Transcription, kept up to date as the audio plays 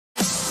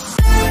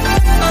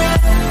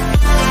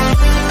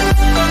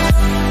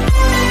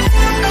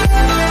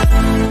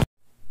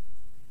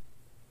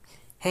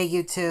Hey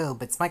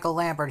YouTube, it's Michael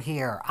Lambert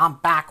here. I'm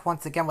back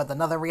once again with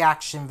another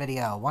reaction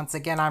video. Once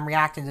again, I'm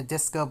reacting to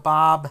Disco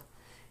Bob,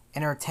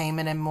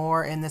 Entertainment and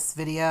More in this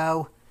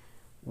video.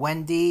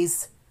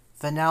 Wendy's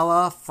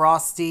Vanilla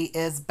Frosty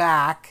is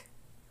back.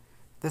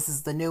 This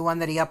is the new one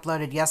that he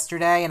uploaded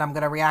yesterday, and I'm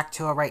going to react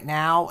to it right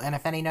now. And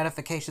if any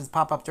notifications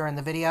pop up during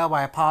the video,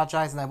 I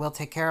apologize and I will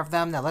take care of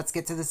them. Now let's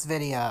get to this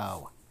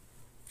video.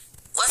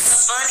 What's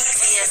so funny,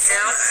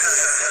 TSM?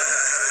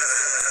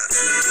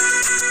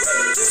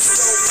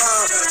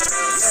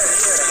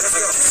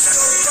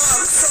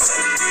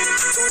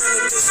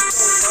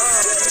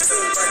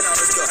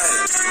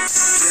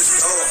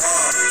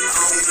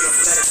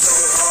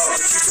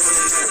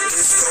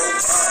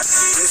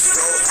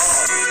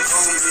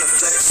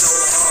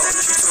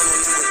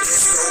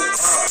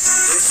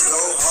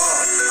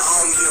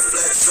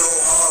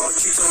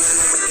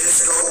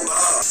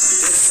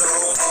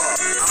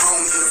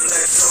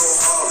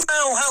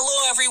 Oh,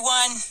 hello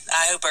everyone.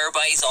 I hope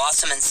everybody's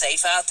awesome and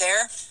safe out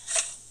there.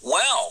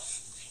 Well,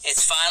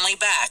 it's finally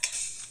back.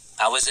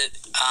 I was at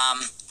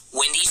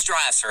Wendy's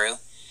drive-thru.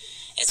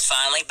 It's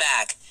finally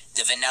back.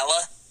 The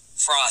Vanilla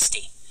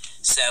Frosty.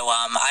 So,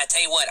 I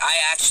tell you what, I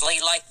actually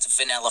liked the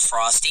Vanilla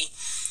Frosty.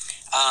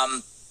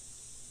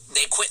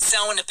 They quit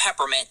selling the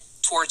peppermint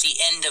towards the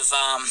end of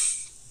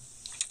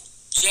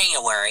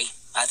January.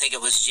 I think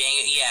it was the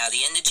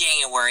end of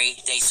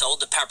January. They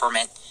sold the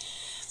peppermint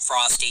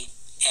Frosty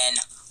and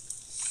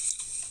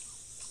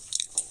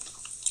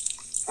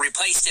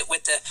replaced it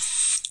with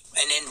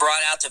and then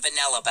brought out the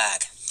vanilla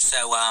bag.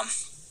 So, I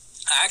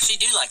actually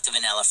do like the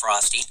Vanilla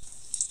Frosty.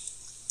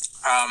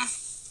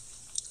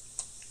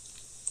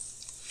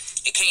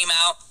 It came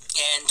out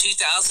in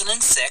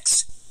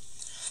 2006,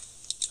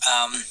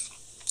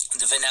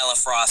 the Vanilla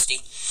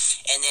Frosty,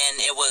 and then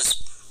it was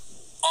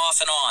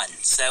off and on.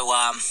 So,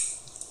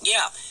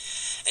 yeah,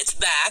 it's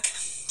back.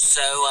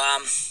 So,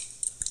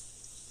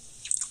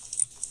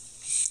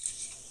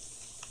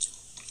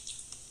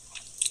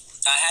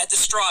 I had the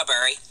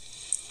strawberry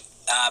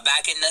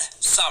back in the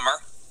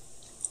summer,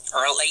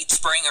 or late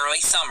spring, early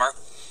summer.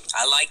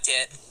 I liked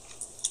it.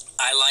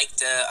 I liked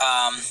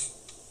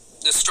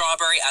the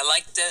strawberry. I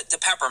liked the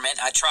peppermint.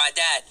 I tried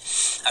that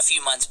a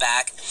few months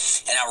back,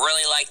 and I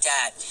really liked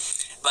that.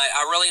 But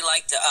I really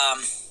liked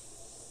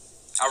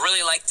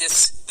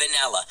this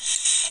vanilla,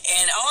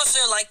 and I also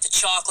like the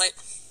chocolate.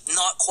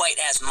 Not quite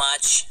as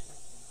much,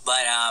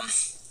 but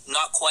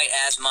not quite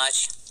as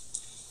much.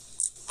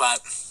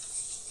 But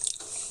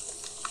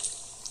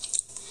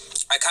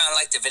I kind of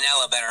like the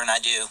vanilla better than I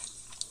do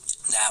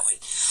that way.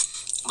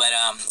 But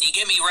you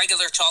give me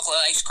regular chocolate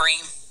ice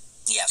cream,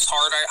 yes.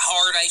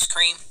 Hard ice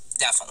cream,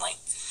 definitely.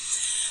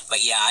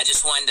 But yeah, I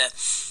just wanted to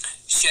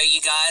show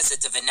you guys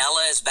that the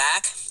vanilla is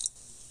back.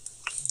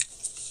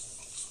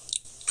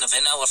 The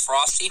Vanilla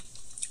Frosty.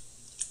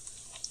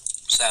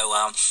 So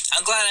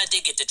I'm glad I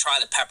did get to try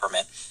the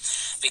peppermint,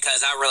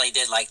 because I really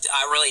did like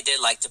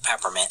the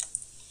peppermint.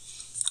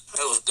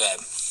 It was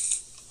good,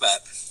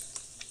 but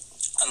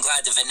I'm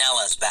glad the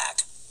vanilla is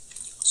back.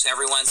 So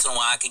every once in a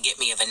while I can get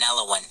me a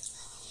vanilla one.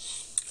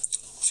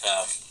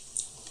 So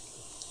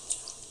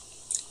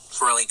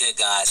it's really good,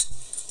 guys.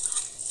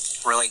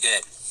 Really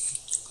good.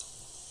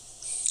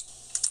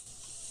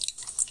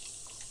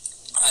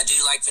 I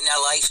do like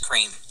vanilla ice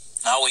cream.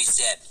 I always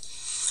did.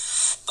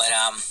 But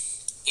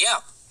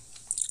yeah.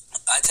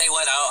 I tell you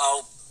what,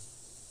 I'll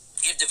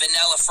give the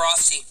Vanilla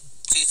Frosty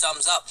 2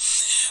 thumbs up.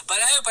 But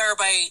I hope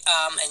everybody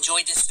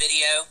enjoyed this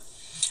video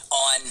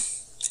on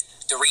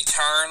the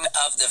return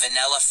of the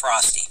Vanilla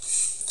Frosty.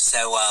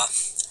 So,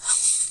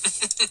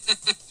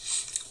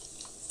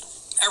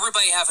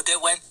 everybody have a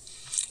good one,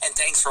 and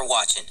thanks for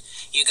watching.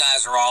 You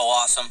guys are all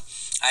awesome.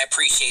 I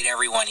appreciate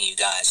every one of you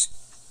guys.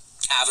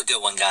 Have a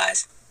good one,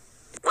 guys.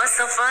 What's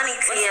so funny,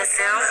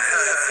 TSM?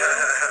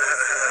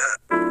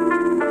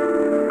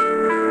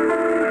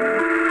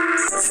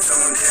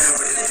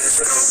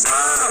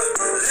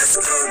 Let's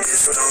go,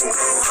 disco,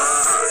 go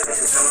hard. You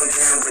tuned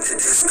in with the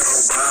disco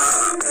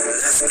bob.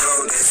 Let's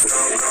go,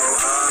 disco, go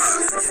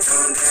hard. You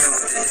tuned in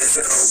with the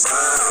disco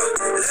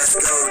bob. Let's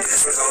go,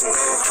 disco,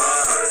 go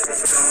hard. You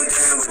tuned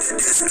in with the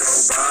disco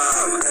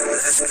bob.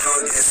 Let's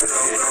go, disco,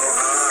 go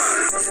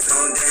hard. You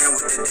tuned in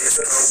with the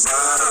disco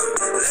bob.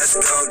 Let's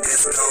go,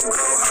 disco,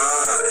 go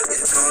hard.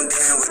 You tuned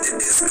in with the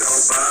disco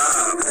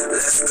bob.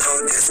 Let's go,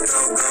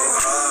 disco, go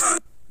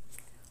hard.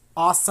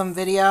 Awesome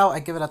video. I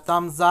give it a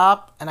thumbs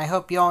up, and I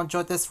hope you all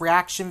enjoyed this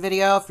reaction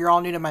video. If you're all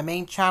new to my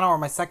main channel or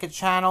my second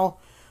channel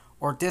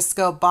or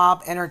Disco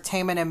Bob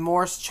Entertainment and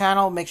More's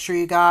channel, make sure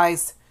you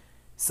guys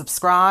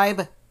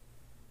subscribe.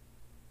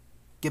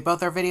 Give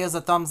both our videos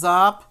a thumbs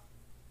up.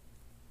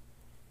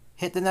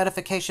 Hit the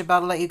notification bell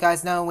to let you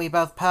guys know when we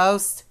both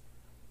post.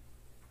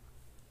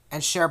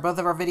 And share both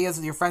of our videos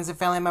with your friends and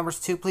family members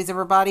too, please,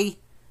 everybody.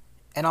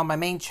 And on my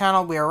main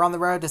channel, we are on the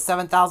road to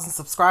 7,000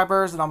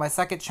 subscribers. And on my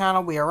second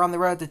channel, we are on the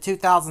road to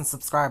 2,000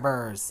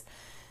 subscribers.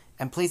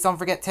 And please don't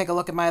forget to take a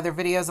look at my other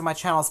videos on my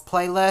channel's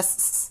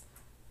playlists.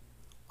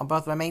 On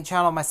both my main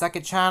channel and my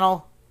second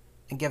channel.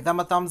 And give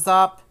them a thumbs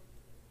up.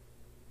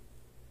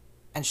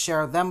 and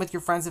share them with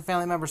your friends and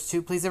family members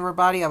too, please,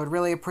 everybody. I would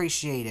really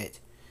appreciate it.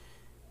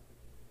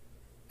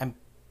 And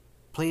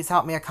please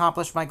help me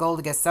accomplish my goal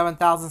to get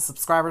 7,000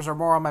 subscribers or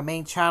more on my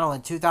main channel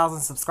and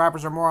 2,000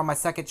 subscribers or more on my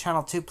second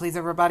channel too, please,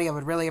 everybody. I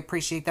would really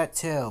appreciate that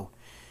too.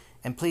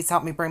 And please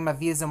help me bring my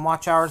views and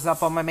watch hours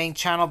up on my main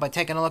channel by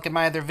taking a look at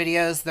my other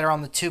videos that are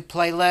on the 2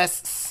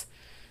 playlists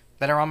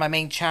that are on my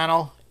main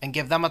channel and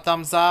give them a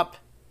thumbs up.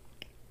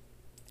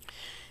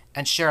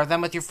 And share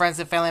them with your friends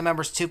and family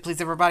members too, please,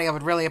 everybody. I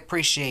would really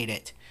appreciate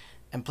it.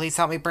 And please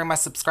help me bring my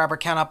subscriber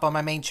count up on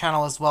my main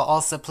channel as well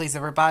also, please,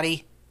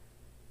 everybody.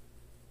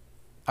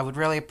 I would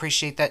really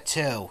appreciate that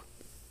too.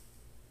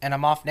 And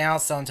I'm off now,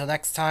 so until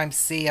next time,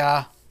 see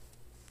ya.